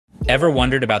Ever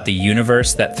wondered about the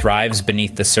universe that thrives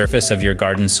beneath the surface of your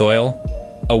garden soil?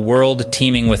 A world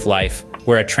teeming with life,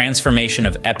 where a transformation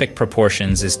of epic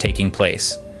proportions is taking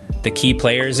place. The key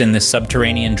players in this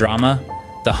subterranean drama?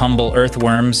 The humble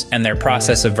earthworms and their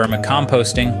process of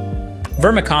vermicomposting.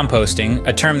 Vermicomposting,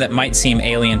 a term that might seem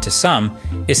alien to some,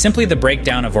 is simply the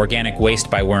breakdown of organic waste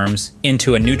by worms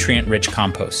into a nutrient-rich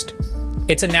compost.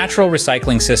 It's a natural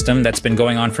recycling system that's been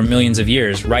going on for millions of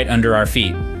years right under our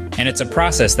feet, and it's a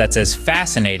process that's as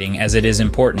fascinating as it is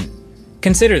important.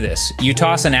 Consider this: you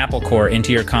toss an apple core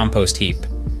into your compost heap.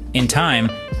 In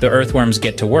time, the earthworms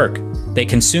get to work. They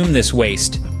consume this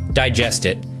waste, digest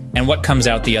it, and what comes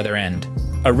out the other end?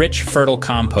 A rich, fertile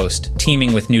compost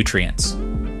teeming with nutrients.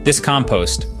 This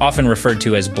compost, often referred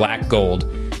to as black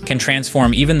gold, can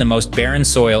transform even the most barren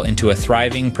soil into a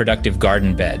thriving, productive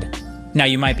garden bed. Now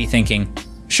you might be thinking,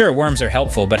 sure, worms are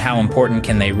helpful, but how important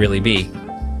can they really be?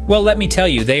 Well, let me tell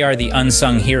you, they are the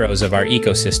unsung heroes of our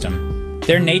ecosystem.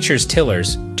 They're nature's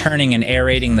tillers, turning and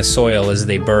aerating the soil as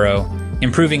they burrow,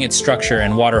 improving its structure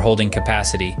and water-holding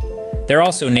capacity. They're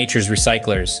also nature's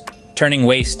recyclers, turning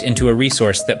waste into a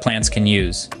resource that plants can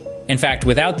use. In fact,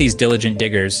 without these diligent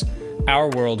diggers, our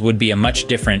world would be a much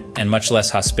different and much less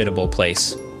hospitable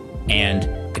place. And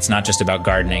it's not just about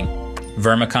gardening.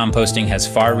 Vermicomposting has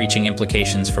far-reaching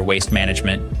implications for waste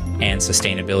management and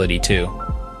sustainability too.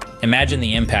 Imagine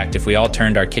the impact if we all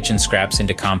turned our kitchen scraps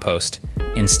into compost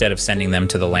instead of sending them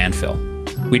to the landfill.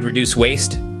 We'd reduce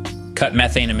waste, cut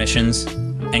methane emissions,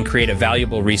 and create a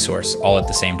valuable resource all at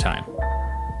the same time.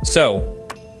 So,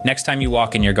 next time you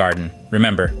walk in your garden,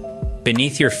 remember,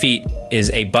 beneath your feet is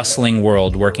a bustling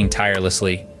world working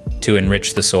tirelessly to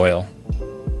enrich the soil.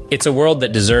 It's a world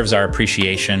that deserves our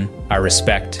appreciation, our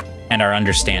respect, and our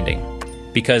understanding.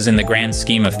 Because in the grand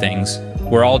scheme of things,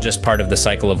 we're all just part of the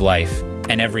cycle of life,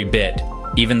 and every bit,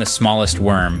 even the smallest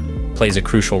worm, plays a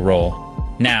crucial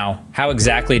role. Now, how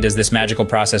exactly does this magical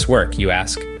process work, you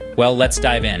ask? Well, let's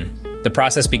dive in. The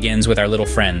process begins with our little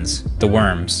friends, the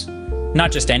worms.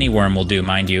 Not just any worm will do,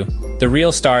 mind you. The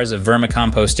real stars of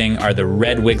vermicomposting are the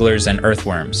red wigglers and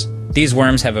earthworms. These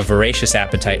worms have a voracious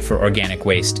appetite for organic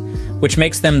waste, which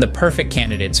makes them the perfect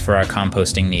candidates for our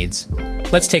composting needs.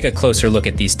 Let's take a closer look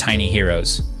at these tiny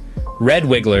heroes. Red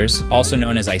wigglers, also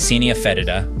known as Icenia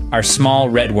fetida, are small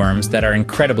red worms that are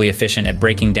incredibly efficient at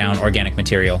breaking down organic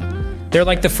material. They're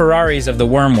like the Ferraris of the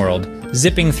worm world,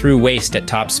 zipping through waste at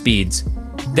top speeds.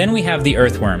 Then we have the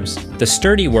earthworms, the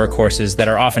sturdy workhorses that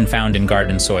are often found in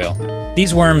garden soil.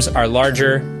 These worms are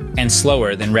larger and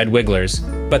slower than red wigglers,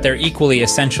 but they're equally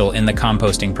essential in the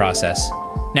composting process.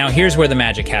 Now here's where the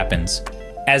magic happens.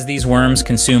 As these worms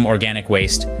consume organic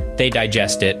waste, they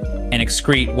digest it and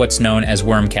excrete what's known as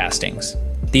worm castings.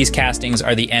 These castings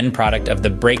are the end product of the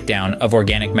breakdown of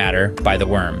organic matter by the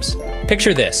worms.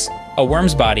 Picture this: a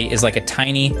worm's body is like a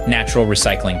tiny, natural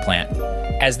recycling plant.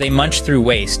 As they munch through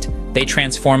waste, they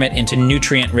transform it into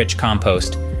nutrient-rich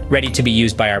compost, ready to be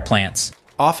used by our plants.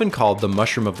 Often called the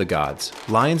mushroom of the gods,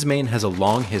 lion's mane has a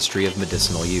long history of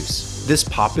medicinal use. This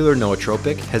popular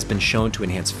nootropic has been shown to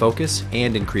enhance focus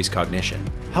and increase cognition,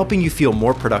 helping you feel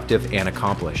more productive and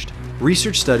accomplished.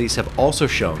 Research studies have also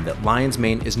shown that lion's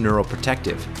mane is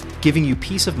neuroprotective, giving you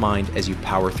peace of mind as you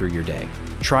power through your day.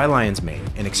 Try lion's mane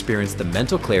and experience the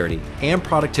mental clarity and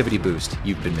productivity boost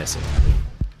you've been missing.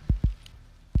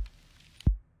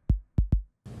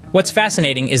 What's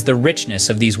fascinating is the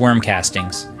richness of these worm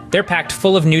castings. They're packed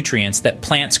full of nutrients that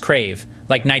plants crave,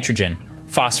 like nitrogen,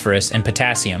 phosphorus, and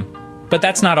potassium. But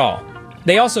that's not all.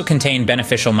 They also contain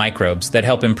beneficial microbes that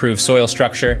help improve soil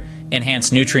structure,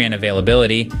 enhance nutrient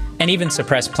availability, and even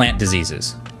suppress plant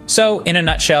diseases. So, in a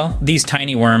nutshell, these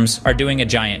tiny worms are doing a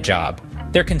giant job.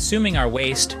 They're consuming our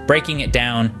waste, breaking it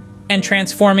down, and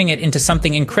transforming it into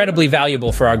something incredibly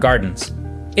valuable for our gardens.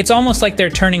 It's almost like they're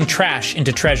turning trash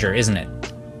into treasure, isn't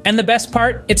it? And the best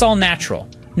part? It's all natural.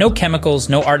 No chemicals,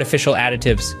 no artificial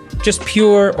additives, just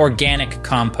pure organic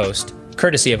compost,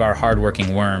 courtesy of our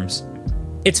hardworking worms.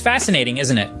 It's fascinating,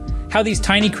 isn't it? How these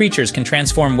tiny creatures can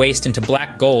transform waste into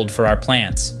black gold for our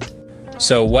plants.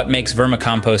 So what makes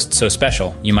vermicompost so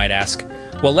special, you might ask?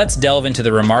 Well, let's delve into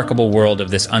the remarkable world of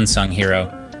this unsung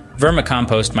hero.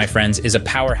 Vermicompost, my friends, is a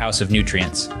powerhouse of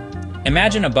nutrients.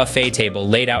 Imagine a buffet table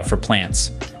laid out for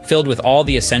plants, filled with all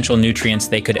the essential nutrients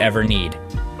they could ever need.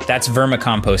 That's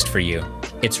vermicompost for you.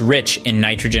 It's rich in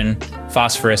nitrogen,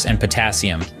 phosphorus, and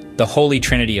potassium, the holy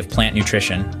trinity of plant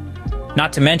nutrition.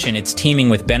 Not to mention, it's teeming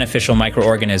with beneficial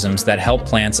microorganisms that help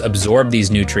plants absorb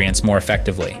these nutrients more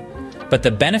effectively. But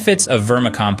the benefits of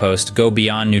vermicompost go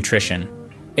beyond nutrition.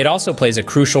 It also plays a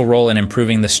crucial role in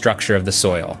improving the structure of the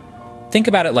soil. Think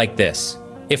about it like this.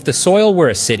 If the soil were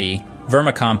a city,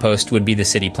 vermicompost would be the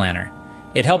city planner.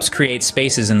 It helps create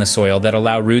spaces in the soil that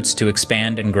allow roots to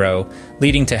expand and grow,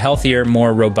 leading to healthier,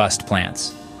 more robust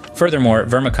plants. Furthermore,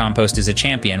 vermicompost is a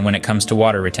champion when it comes to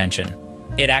water retention.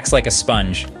 It acts like a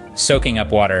sponge, soaking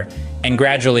up water and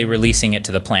gradually releasing it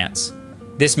to the plants.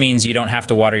 This means you don't have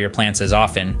to water your plants as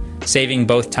often, saving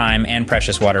both time and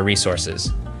precious water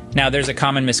resources. Now, there's a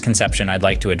common misconception I'd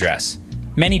like to address.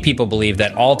 Many people believe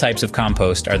that all types of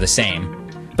compost are the same,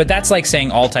 but that's like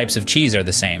saying all types of cheese are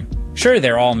the same. Sure,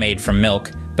 they're all made from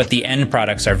milk, but the end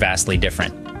products are vastly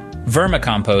different.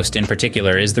 Vermicompost, in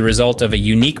particular, is the result of a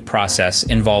unique process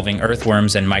involving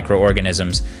earthworms and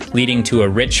microorganisms, leading to a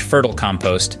rich, fertile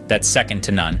compost that's second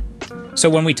to none. So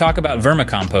when we talk about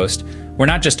vermicompost, we're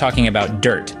not just talking about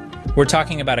dirt. We're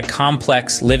talking about a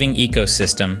complex, living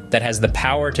ecosystem that has the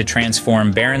power to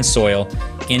transform barren soil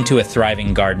into a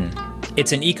thriving garden.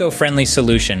 It's an eco-friendly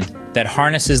solution that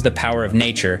harnesses the power of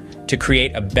nature to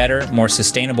create a better, more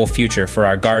sustainable future for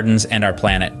our gardens and our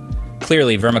planet.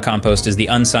 Clearly, vermicompost is the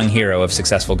unsung hero of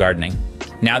successful gardening.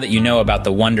 Now that you know about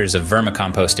the wonders of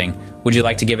vermicomposting, would you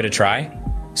like to give it a try?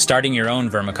 Starting your own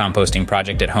vermicomposting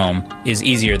project at home is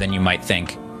easier than you might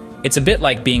think. It's a bit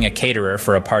like being a caterer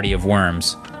for a party of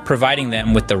worms, providing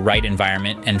them with the right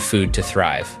environment and food to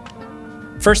thrive.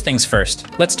 First things first,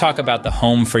 let's talk about the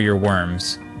home for your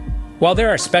worms. While there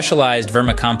are specialized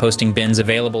vermicomposting bins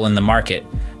available in the market,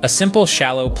 a simple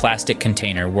shallow plastic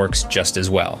container works just as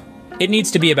well. It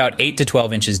needs to be about 8 to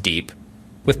 12 inches deep,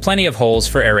 with plenty of holes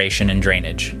for aeration and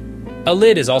drainage. A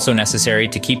lid is also necessary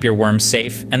to keep your worms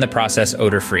safe and the process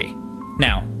odor-free.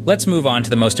 Now, let's move on to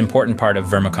the most important part of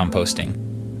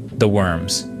vermicomposting: the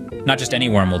worms. Not just any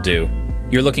worm will do.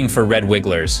 You're looking for red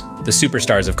wigglers, the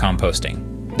superstars of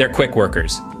composting. They're quick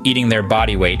workers, eating their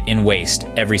body weight in waste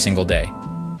every single day.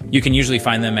 You can usually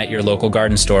find them at your local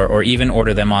garden store or even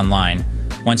order them online.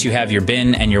 Once you have your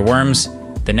bin and your worms,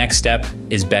 the next step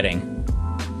is bedding.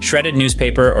 Shredded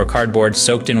newspaper or cardboard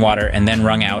soaked in water and then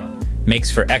wrung out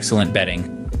makes for excellent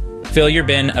bedding. Fill your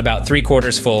bin about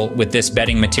 3/4 full with this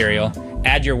bedding material,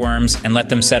 add your worms, and let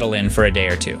them settle in for a day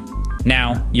or two.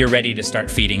 Now, you're ready to start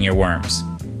feeding your worms.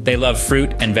 They love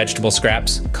fruit and vegetable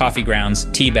scraps, coffee grounds,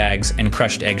 tea bags, and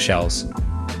crushed eggshells.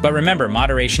 But remember,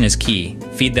 moderation is key.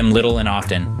 Feed them little and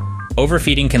often.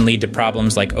 Overfeeding can lead to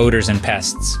problems like odors and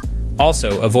pests.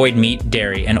 Also, avoid meat,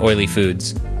 dairy, and oily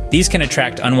foods. These can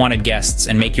attract unwanted guests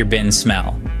and make your bin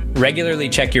smell. Regularly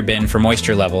check your bin for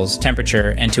moisture levels,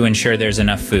 temperature, and to ensure there's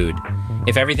enough food.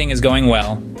 If everything is going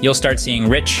well, you'll start seeing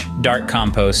rich, dark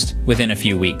compost within a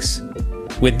few weeks.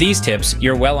 With these tips,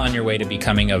 you're well on your way to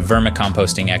becoming a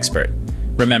vermicomposting expert.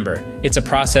 Remember, it's a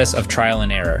process of trial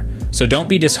and error, so don't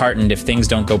be disheartened if things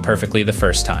don't go perfectly the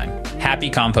first time. Happy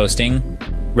composting?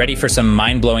 Ready for some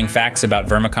mind-blowing facts about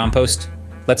vermicompost?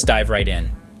 Let's dive right in.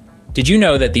 Did you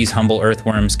know that these humble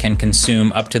earthworms can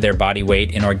consume up to their body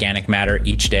weight in organic matter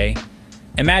each day?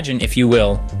 Imagine, if you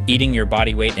will, eating your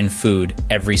body weight in food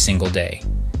every single day.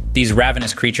 These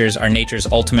ravenous creatures are nature's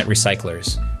ultimate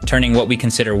recyclers, turning what we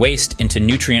consider waste into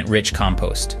nutrient-rich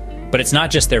compost. But it's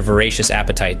not just their voracious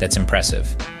appetite that's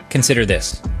impressive. Consider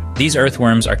this. These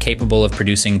earthworms are capable of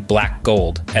producing black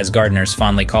gold, as gardeners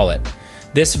fondly call it.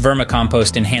 This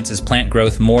vermicompost enhances plant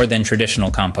growth more than traditional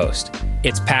compost.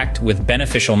 It's packed with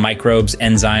beneficial microbes,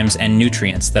 enzymes, and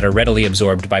nutrients that are readily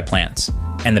absorbed by plants.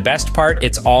 And the best part,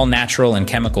 it's all natural and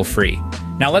chemical-free.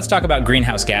 Now let's talk about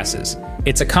greenhouse gases.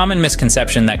 It's a common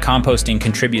misconception that composting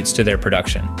contributes to their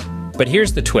production. But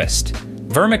here's the twist.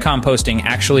 Vermicomposting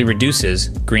actually reduces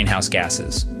greenhouse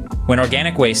gases. When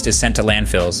organic waste is sent to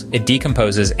landfills, it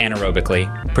decomposes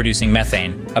anaerobically, producing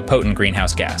methane, a potent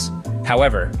greenhouse gas.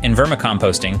 However, in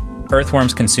vermicomposting,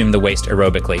 earthworms consume the waste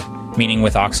aerobically, meaning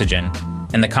with oxygen,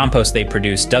 and the compost they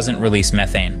produce doesn't release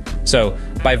methane. So,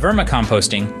 by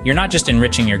vermicomposting, you're not just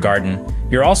enriching your garden,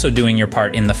 you're also doing your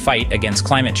part in the fight against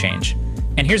climate change.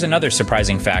 And here's another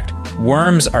surprising fact.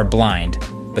 Worms are blind,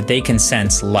 but they can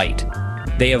sense light.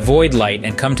 They avoid light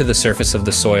and come to the surface of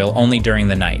the soil only during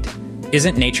the night.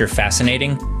 Isn't nature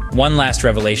fascinating? One last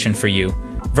revelation for you.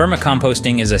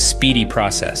 Vermicomposting is a speedy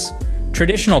process.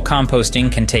 Traditional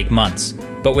composting can take months,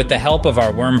 but with the help of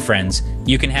our worm friends,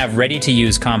 you can have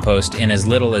ready-to-use compost in as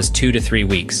little as 2 to 3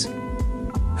 weeks.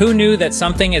 Who knew that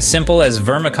something as simple as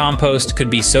vermicompost could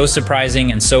be so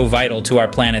surprising and so vital to our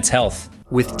planet's health?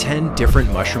 With 10 different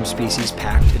mushroom species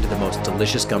packed into the most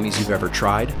delicious gummies you've ever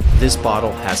tried, this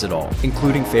bottle has it all.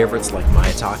 Including favorites like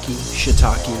maitake,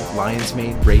 shiitake, lion's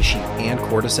mane, reishi, and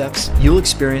cordyceps, you'll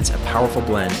experience a powerful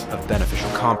blend of beneficial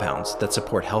compounds that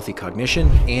support healthy cognition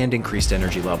and increased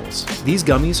energy levels. These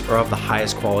gummies are of the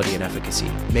highest quality and efficacy,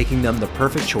 making them the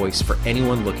perfect choice for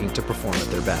anyone looking to perform at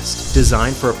their best.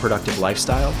 Designed for a productive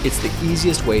lifestyle, it's the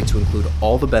easiest way to include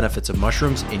all the benefits of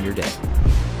mushrooms in your day.